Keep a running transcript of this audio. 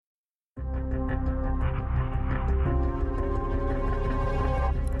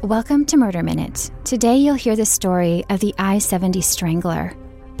Welcome to Murder Minute. Today you'll hear the story of the I-70 Strangler.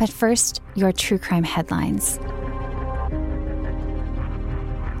 But first, your true crime headlines.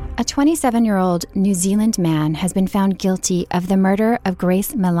 A 27-year-old New Zealand man has been found guilty of the murder of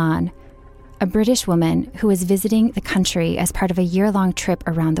Grace Milan, a British woman who was visiting the country as part of a year-long trip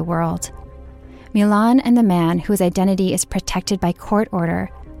around the world. Milan and the man, whose identity is protected by court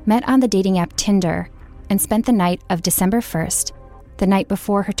order, met on the dating app Tinder and spent the night of December 1st, the night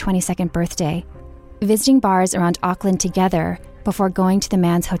before her 22nd birthday, visiting bars around Auckland together before going to the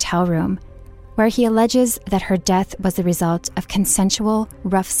man's hotel room, where he alleges that her death was the result of consensual,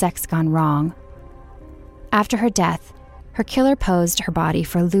 rough sex gone wrong. After her death, her killer posed her body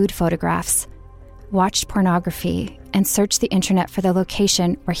for lewd photographs, watched pornography, and searched the internet for the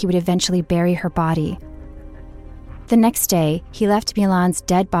location where he would eventually bury her body. The next day, he left Milan's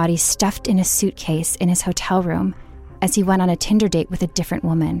dead body stuffed in a suitcase in his hotel room as he went on a Tinder date with a different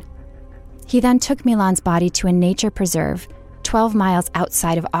woman. He then took Milan's body to a nature preserve 12 miles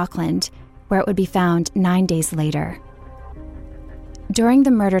outside of Auckland, where it would be found 9 days later. During the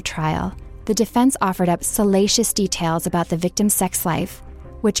murder trial, the defense offered up salacious details about the victim's sex life,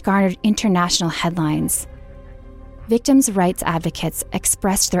 which garnered international headlines. Victims' rights advocates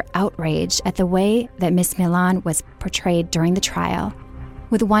expressed their outrage at the way that Miss Milan was portrayed during the trial,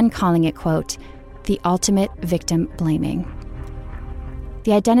 with one calling it, quote, the ultimate victim blaming.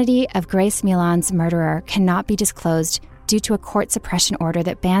 The identity of Grace Milan's murderer cannot be disclosed due to a court suppression order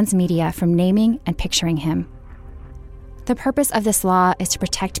that bans media from naming and picturing him. The purpose of this law is to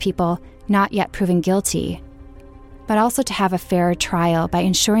protect people not yet proven guilty, but also to have a fair trial by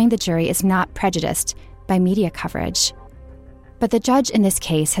ensuring the jury is not prejudiced by media coverage. But the judge in this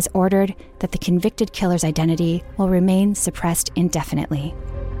case has ordered that the convicted killer's identity will remain suppressed indefinitely.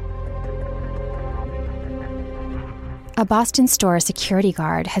 A Boston store security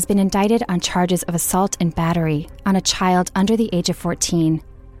guard has been indicted on charges of assault and battery on a child under the age of 14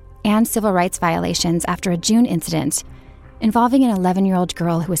 and civil rights violations after a June incident involving an 11-year-old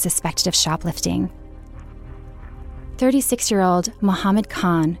girl who was suspected of shoplifting. 36-year-old Mohammed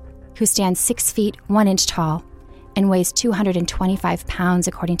Khan, who stands 6 feet 1 inch tall and weighs 225 pounds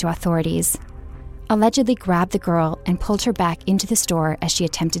according to authorities, allegedly grabbed the girl and pulled her back into the store as she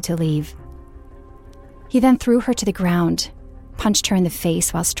attempted to leave. He then threw her to the ground, punched her in the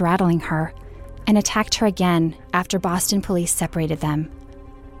face while straddling her, and attacked her again after Boston police separated them.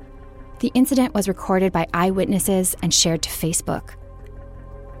 The incident was recorded by eyewitnesses and shared to Facebook.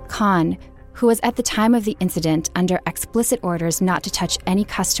 Khan, who was at the time of the incident under explicit orders not to touch any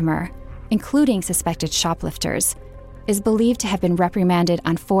customer, including suspected shoplifters, is believed to have been reprimanded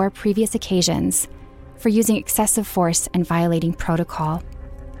on 4 previous occasions for using excessive force and violating protocol.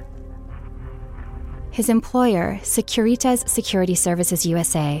 His employer, Securitas Security Services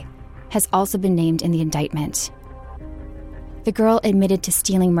USA, has also been named in the indictment. The girl admitted to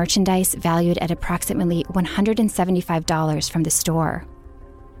stealing merchandise valued at approximately $175 from the store.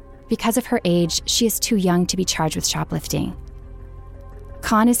 Because of her age, she is too young to be charged with shoplifting.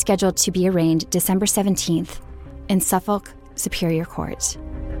 Khan is scheduled to be arraigned December 17th in Suffolk Superior Court.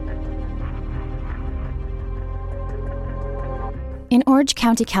 In Orange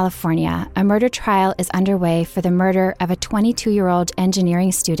County, California, a murder trial is underway for the murder of a 22-year-old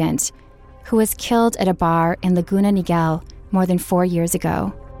engineering student who was killed at a bar in Laguna Niguel more than 4 years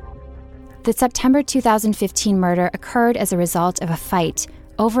ago. The September 2015 murder occurred as a result of a fight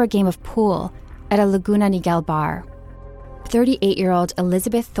over a game of pool at a Laguna Niguel bar. 38-year-old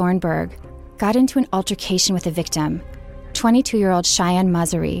Elizabeth Thornburg got into an altercation with the victim, 22-year-old Cheyenne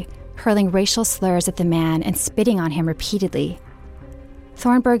Mazuri, hurling racial slurs at the man and spitting on him repeatedly.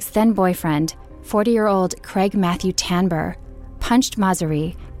 Thornburg's then-boyfriend, 40-year-old Craig Matthew Tanber, punched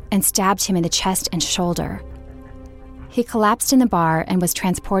Mazuri and stabbed him in the chest and shoulder. He collapsed in the bar and was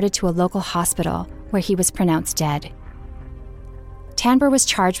transported to a local hospital where he was pronounced dead. Tanber was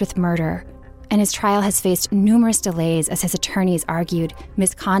charged with murder, and his trial has faced numerous delays as his attorneys argued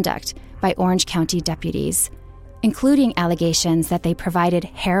misconduct by Orange County deputies, including allegations that they provided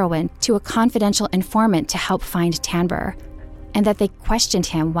heroin to a confidential informant to help find Tanber, and that they questioned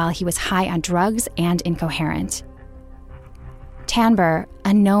him while he was high on drugs and incoherent. Tanber,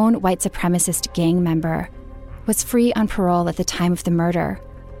 a known white supremacist gang member, was free on parole at the time of the murder,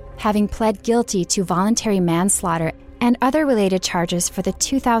 having pled guilty to voluntary manslaughter and other related charges for the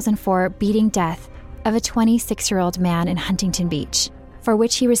 2004 beating death of a 26-year-old man in Huntington Beach, for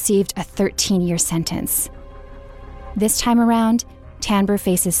which he received a 13-year sentence. This time around, Tanber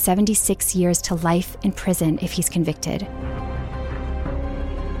faces 76 years to life in prison if he's convicted.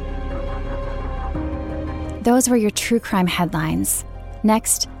 Those were your true crime headlines.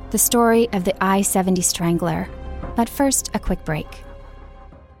 Next, the story of the I-70 Strangler. But first, a quick break.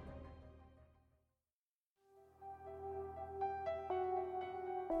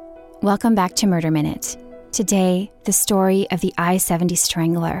 Welcome back to Murder Minute. Today, the story of the I-70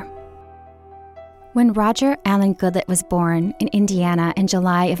 Strangler. When Roger Allen Goodlett was born in Indiana in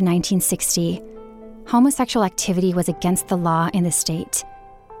July of 1960, homosexual activity was against the law in the state.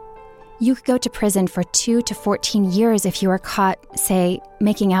 You could go to prison for 2 to 14 years if you were caught, say,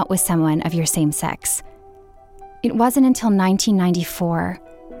 making out with someone of your same sex. It wasn't until 1994,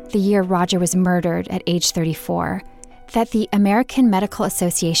 the year Roger was murdered at age 34, that the American Medical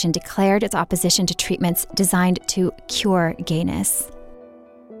Association declared its opposition to treatments designed to cure gayness.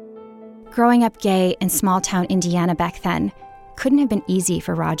 Growing up gay in small-town Indiana back then couldn't have been easy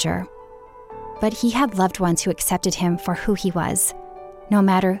for Roger. But he had loved ones who accepted him for who he was, no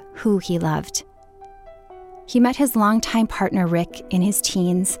matter who he loved. He met his longtime partner Rick in his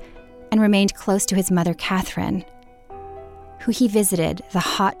teens and remained close to his mother Catherine, who he visited the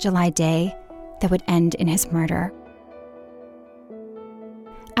hot July day that would end in his murder.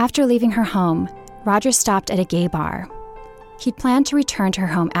 After leaving her home, Roger stopped at a gay bar. He'd planned to return to her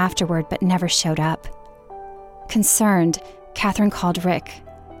home afterward, but never showed up. Concerned, Catherine called Rick.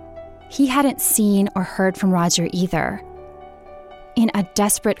 He hadn't seen or heard from Roger either. In a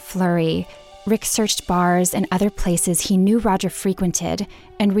desperate flurry, Rick searched bars and other places he knew Roger frequented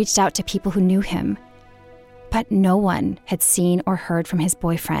and reached out to people who knew him. But no one had seen or heard from his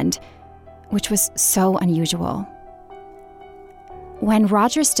boyfriend, which was so unusual. When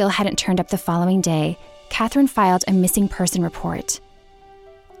Roger still hadn't turned up the following day, Catherine filed a missing person report.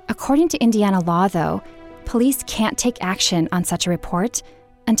 According to Indiana law, though, police can't take action on such a report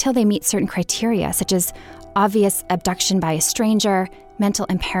until they meet certain criteria, such as obvious abduction by a stranger, mental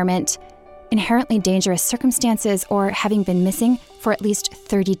impairment, inherently dangerous circumstances, or having been missing for at least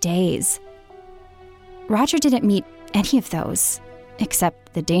 30 days. Roger didn't meet any of those,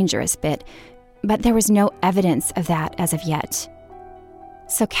 except the dangerous bit, but there was no evidence of that as of yet.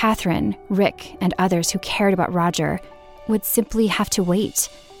 So Catherine, Rick, and others who cared about Roger would simply have to wait,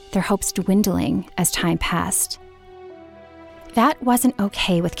 their hopes dwindling as time passed. That wasn't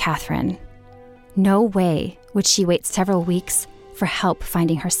okay with Catherine. No way would she wait several weeks for help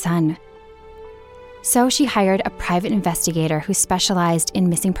finding her son. So she hired a private investigator who specialized in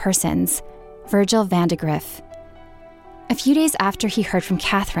missing persons, Virgil Vandegrift. A few days after he heard from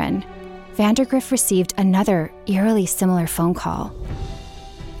Catherine, Vandegrift received another eerily similar phone call.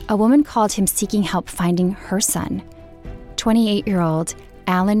 A woman called him seeking help finding her son, 28-year-old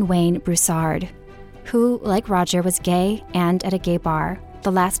Alan Wayne Broussard, who, like Roger, was gay and at a gay bar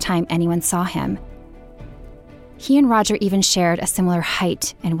the last time anyone saw him. He and Roger even shared a similar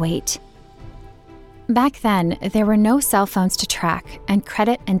height and weight. Back then, there were no cell phones to track, and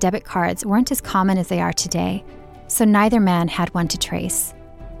credit and debit cards weren't as common as they are today, so neither man had one to trace.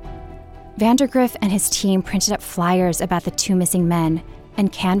 Vandegrift and his team printed up flyers about the two missing men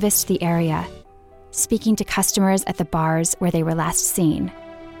and canvassed the area, speaking to customers at the bars where they were last seen.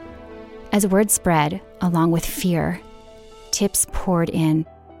 As word spread, along with fear, tips poured in.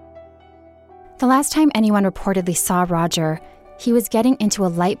 The last time anyone reportedly saw Roger, he was getting into a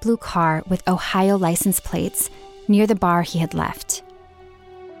light blue car with Ohio license plates near the bar he had left.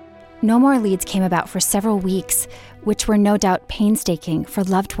 No more leads came about for several weeks, which were no doubt painstaking for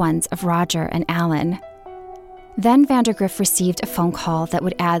loved ones of Roger and Alan. Then Vandegrift received a phone call that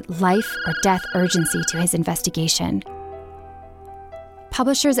would add life or death urgency to his investigation.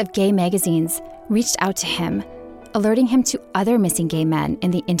 Publishers of gay magazines reached out to him, alerting him to other missing gay men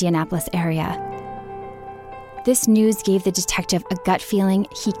in the Indianapolis area. This news gave the detective a gut feeling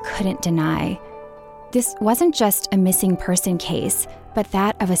he couldn't deny. This wasn't just a missing person case, but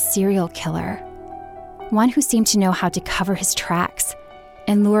that of a serial killer. One who seemed to know how to cover his tracks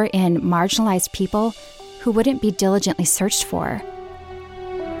and lure in marginalized people who wouldn't be diligently searched for.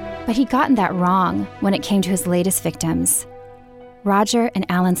 But he'd gotten that wrong when it came to his latest victims. Roger and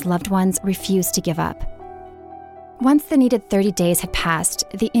Alan's loved ones refused to give up. Once the needed 30 days had passed,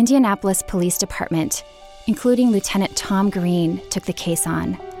 the Indianapolis Police Department, including Lieutenant Tom Green, took the case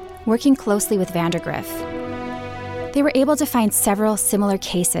on, working closely with Vandegrift. They were able to find several similar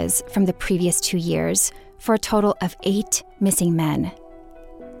cases from the previous 2 years, for a total of 8 missing men.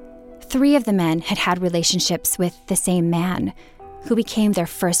 3 of the men had had relationships with the same man, who became their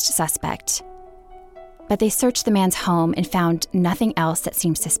first suspect. But they searched the man's home and found nothing else that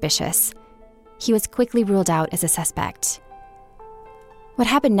seemed suspicious. He was quickly ruled out as a suspect. What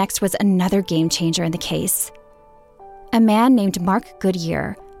happened next was another game changer in the case. A man named Mark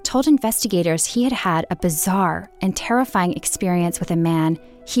Goodyear told investigators he had had a bizarre and terrifying experience with a man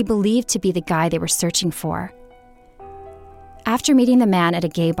he believed to be the guy they were searching for. After meeting the man at a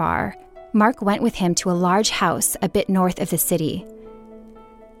gay bar, Mark went with him to a large house a bit north of the city.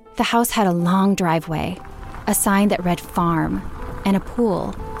 The house had a long driveway, a sign that read farm, and a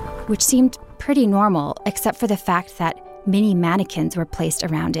pool, which seemed pretty normal except for the fact that mini mannequins were placed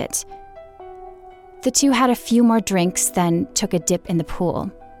around it. The two had a few more drinks, then took a dip in the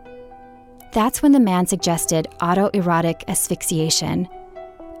pool. That's when the man suggested autoerotic asphyxiation,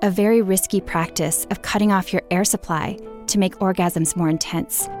 a very risky practice of cutting off your air supply to make orgasms more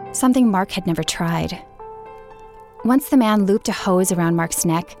intense, something Mark had never tried. Once the man looped a hose around Mark's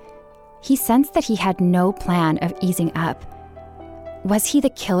neck, he sensed that he had no plan of easing up. Was he the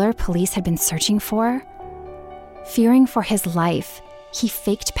killer police had been searching for? Fearing for his life, he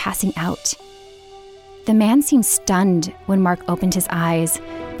faked passing out. The man seemed stunned when Mark opened his eyes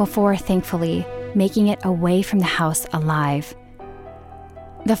before, thankfully, making it away from the house alive.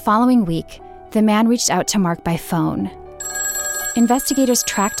 The following week, the man reached out to Mark by phone. Investigators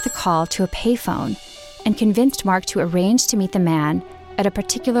tracked the call to a payphone and convinced Mark to arrange to meet the man at a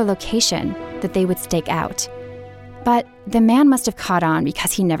particular location that they would stake out. But the man must have caught on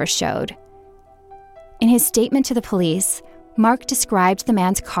because he never showed. In his statement to the police, Mark described the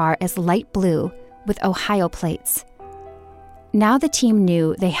man's car as light blue with Ohio plates. Now the team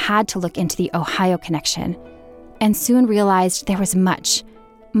knew they had to look into the Ohio connection, and soon realized there was much,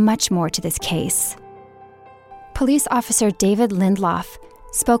 much more to this case. Police officer David Lindloff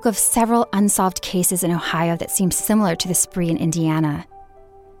spoke of several unsolved cases in Ohio that seemed similar to the spree in Indiana.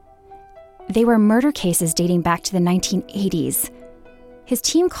 They were murder cases dating back to the 1980s. His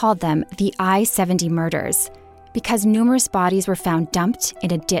team called them the I-70 murders because numerous bodies were found dumped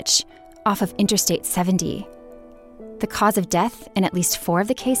in a ditch off of Interstate 70. The cause of death in at least 4 of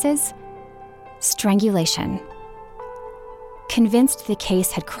the cases? Strangulation. Convinced the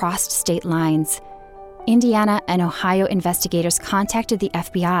case had crossed state lines, Indiana and Ohio investigators contacted the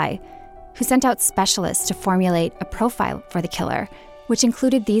FBI, who sent out specialists to formulate a profile for the killer, which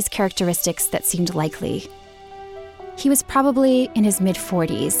included these characteristics that seemed likely. He was probably in his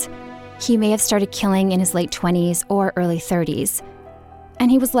mid-40s. He may have started killing in his late 20s or early 30s. And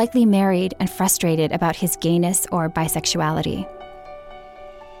he was likely married and frustrated about his gayness or bisexuality.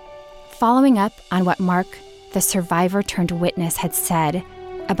 Following up on what Mark, the survivor-turned-witness, had said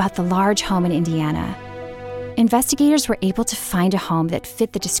about the large home in Indiana, investigators were able to find a home that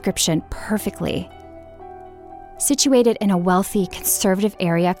fit the description perfectly. Situated in a wealthy, conservative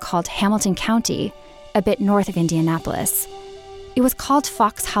area called Hamilton County, a bit north of Indianapolis, it was called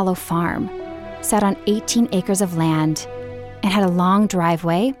Fox Hollow Farm, sat on 18 acres of land, and had a long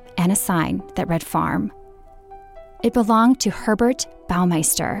driveway and a sign that read farm. It belonged to Herbert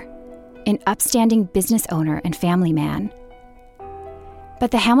Baumeister, an upstanding business owner and family man.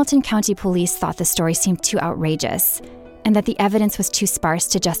 But the Hamilton County Police thought the story seemed too outrageous and that the evidence was too sparse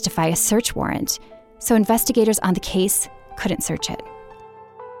to justify a search warrant, so investigators on the case couldn't search it.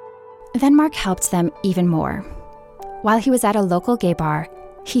 Then Mark helped them even more. While he was at a local gay bar,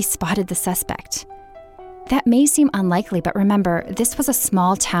 he spotted the suspect. That may seem unlikely, but remember, this was a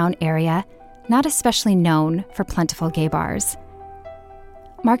small town area, not especially known for plentiful gay bars.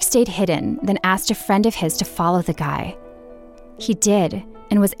 Mark stayed hidden, then asked a friend of his to follow the guy. He did,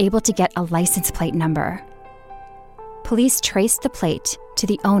 and was able to get a license plate number. Police traced the plate to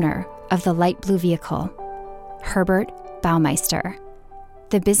the owner of the light blue vehicle, Herbert Baumeister,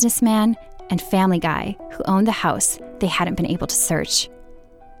 the businessman and family guy who owned the house they hadn't been able to search.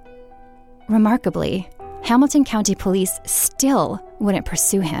 Remarkably, Hamilton County Police still wouldn't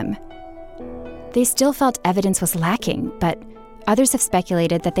pursue him. They still felt evidence was lacking, but others have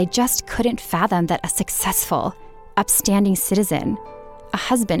speculated that they just couldn't fathom that a successful, upstanding citizen, a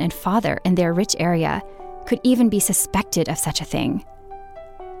husband and father in their rich area, could even be suspected of such a thing.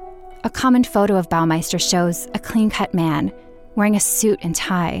 A common photo of Baumeister shows a clean-cut man wearing a suit and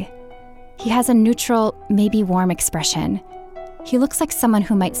tie. He has a neutral, maybe warm expression. He looks like someone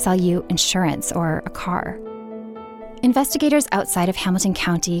who might sell you insurance or a car. Investigators outside of Hamilton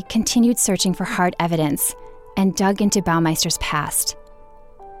County continued searching for hard evidence and dug into Baumeister's past.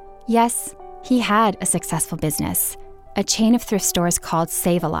 Yes, he had a successful business, a chain of thrift stores called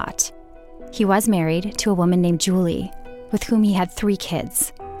Save-A-Lot. He was married to a woman named Julie, with whom he had 3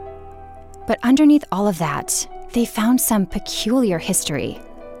 kids. But underneath all of that, they found some peculiar history.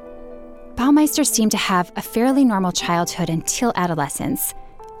 Baumeister seemed to have a fairly normal childhood until adolescence,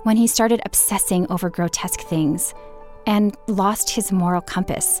 when he started obsessing over grotesque things and lost his moral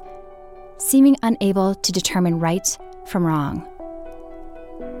compass, seeming unable to determine right from wrong.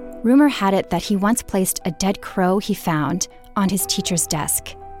 Rumor had it that he once placed a dead crow he found on his teacher's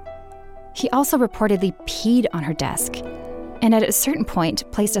desk. He also reportedly peed on her desk, and at a certain point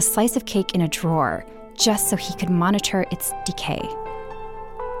placed a slice of cake in a drawer just so he could monitor its decay.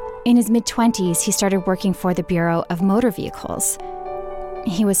 In his mid-20s, he started working for the Bureau of Motor Vehicles.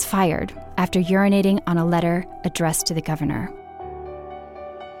 He was fired after urinating on a letter addressed to the governor.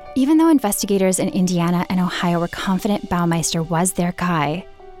 Even though investigators in Indiana and Ohio were confident Baumeister was their guy,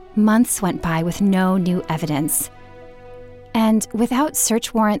 months went by with no new evidence. And without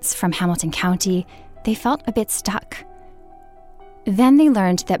search warrants from Hamilton County, they felt a bit stuck. Then they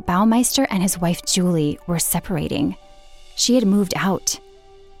learned that Baumeister and his wife Julie were separating. She had moved out.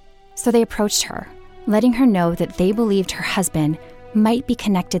 So they approached her, letting her know that they believed her husband might be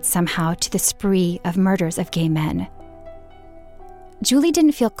connected somehow to the spree of murders of gay men. Julie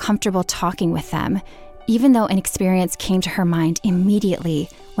didn't feel comfortable talking with them, even though an experience came to her mind immediately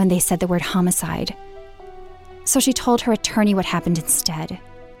when they said the word homicide. So she told her attorney what happened instead.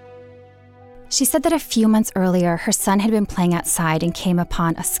 She said that a few months earlier, her son had been playing outside and came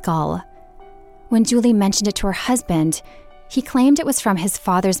upon a skull. When Julie mentioned it to her husband, he claimed it was from his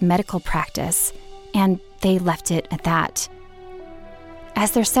father's medical practice, and they left it at that.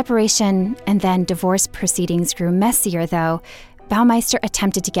 As their separation and then divorce proceedings grew messier, though, Baumeister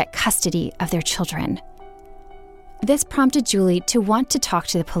attempted to get custody of their children. This prompted Julie to want to talk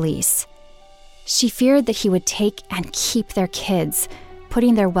to the police. She feared that he would take and keep their kids,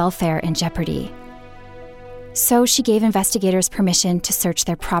 putting their welfare in jeopardy. So she gave investigators permission to search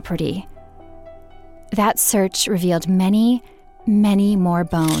their property. That search revealed many, many more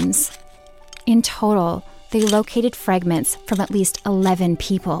bones. In total, they located fragments from at least 11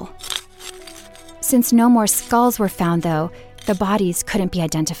 people. Since no more skulls were found, though, the bodies couldn't be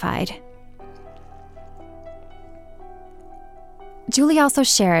identified. Julie also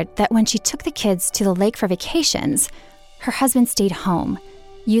shared that when she took the kids to the lake for vacations, her husband stayed home,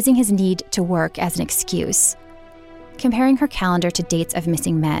 using his need to work as an excuse. Comparing her calendar to dates of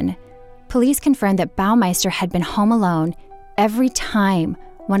missing men, police confirmed that Baumeister had been home alone every time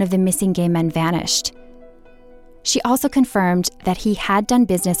one of the missing gay men vanished. She also confirmed that he had done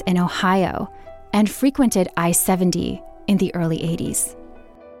business in Ohio and frequented I-70 in the early 80s.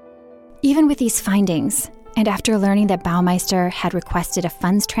 Even with these findings, and after learning that Baumeister had requested a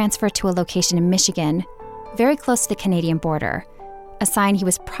funds transfer to a location in Michigan, very close to the Canadian border, a sign he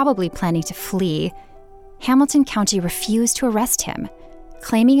was probably planning to flee, Hamilton County refused to arrest him,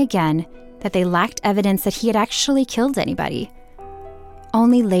 claiming again that they lacked evidence that he had actually killed anybody.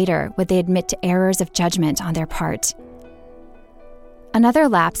 Only later would they admit to errors of judgment on their part. Another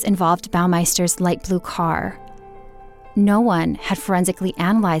lapse involved Baumeister's light blue car. No one had forensically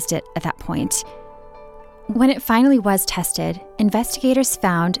analyzed it at that point. When it finally was tested, investigators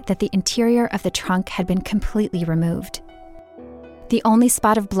found that the interior of the trunk had been completely removed. The only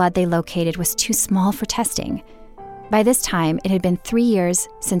spot of blood they located was too small for testing. By this time, it had been 3 years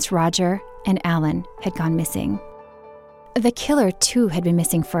since Roger and Alan had gone missing. The killer, too, had been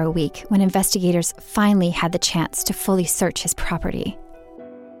missing for a week when investigators finally had the chance to fully search his property.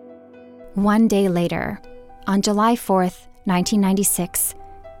 1 day later, on July 4th, 1996,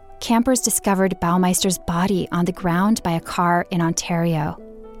 campers discovered Baumeister's body on the ground by a car in Ontario.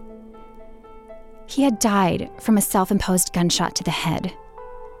 He had died from a self-imposed gunshot to the head.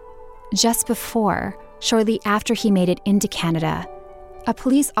 Just before, shortly after he made it into Canada, a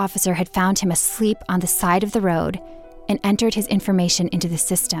police officer had found him asleep on the side of the road and entered his information into the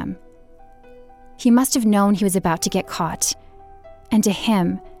system. He must have known he was about to get caught, and to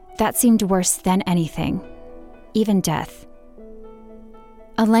him, that seemed worse than anything, even death.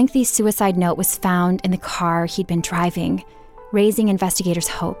 A lengthy suicide note was found in the car he'd been driving, raising investigators'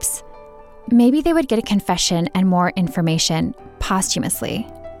 hopes. Maybe they would get a confession and more information posthumously,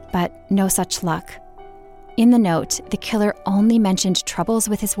 but no such luck. In the note, the killer only mentioned troubles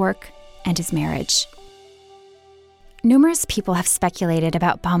with his work and his marriage. Numerous people have speculated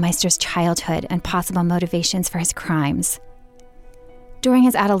about Baumeister's childhood and possible motivations for his crimes. During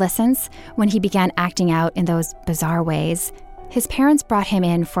his adolescence, when he began acting out in those bizarre ways, his parents brought him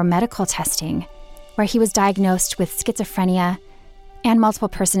in for medical testing, where he was diagnosed with schizophrenia and multiple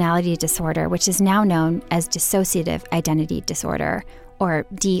personality disorder, which is now known as dissociative identity disorder, or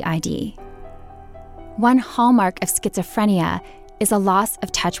DID. One hallmark of schizophrenia is a loss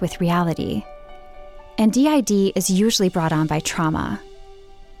of touch with reality, and DID is usually brought on by trauma.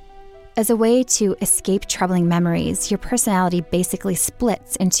 As a way to escape troubling memories, your personality basically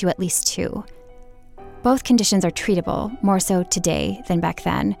splits into at least two. Both conditions are treatable, more so today than back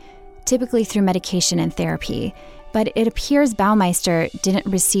then, typically through medication and therapy, but it appears Baumeister didn't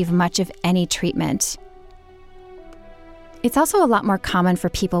receive much of any treatment. It's also a lot more common for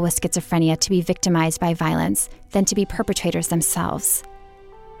people with schizophrenia to be victimized by violence than to be perpetrators themselves.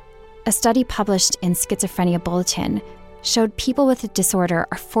 A study published in Schizophrenia Bulletin showed people with the disorder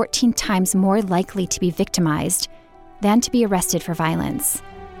are 14 times more likely to be victimized than to be arrested for violence.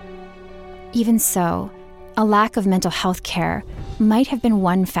 Even so, a lack of mental health care might have been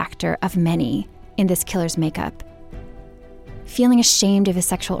one factor of many in this killer's makeup. Feeling ashamed of his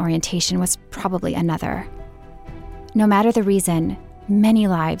sexual orientation was probably another. No matter the reason, many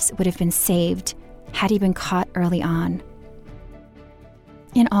lives would have been saved had he been caught early on.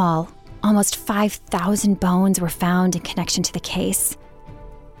 In all, almost 5,000 bones were found in connection to the case.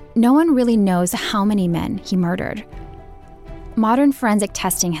 No one really knows how many men he murdered. Modern forensic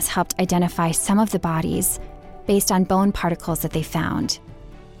testing has helped identify some of the bodies based on bone particles that they found.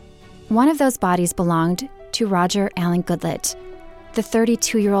 One of those bodies belonged to Roger Alan Goodlett, the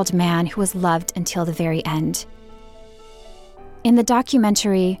 32-year-old man who was loved until the very end. In the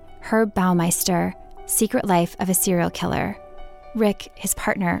documentary Herb Baumeister, Secret Life of a Serial Killer, Rick, his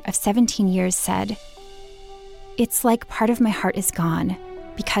partner of 17 years, said, "It's like part of my heart is gone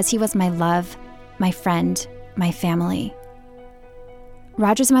because he was my love, my friend, my family."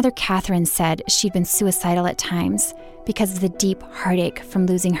 Roger's mother, Catherine, said she'd been suicidal at times because of the deep heartache from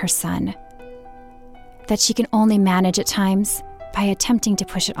losing her son, that she can only manage at times by attempting to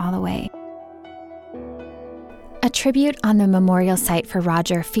push it all away. A tribute on the memorial site for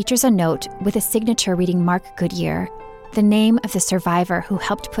Roger features a note with a signature reading Mark Goodyear, the name of the survivor who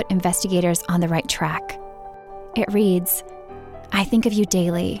helped put investigators on the right track. It reads, "I think of you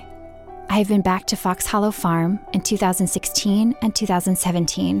daily. I have been back to Fox Hollow Farm in 2016 and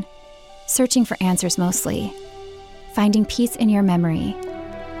 2017, searching for answers mostly, finding peace in your memory.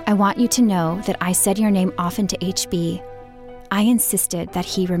 I want you to know that I said your name often to HB. I insisted that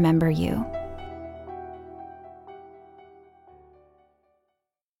he remember you."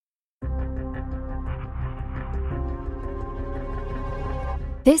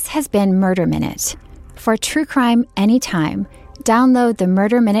 This has been Murder Minute. For true crime anytime, download the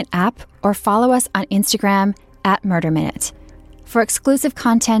Murder Minute app or follow us on Instagram @Murder Minute. For exclusive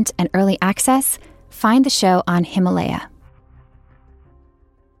content and early access, find the show on Himalaya.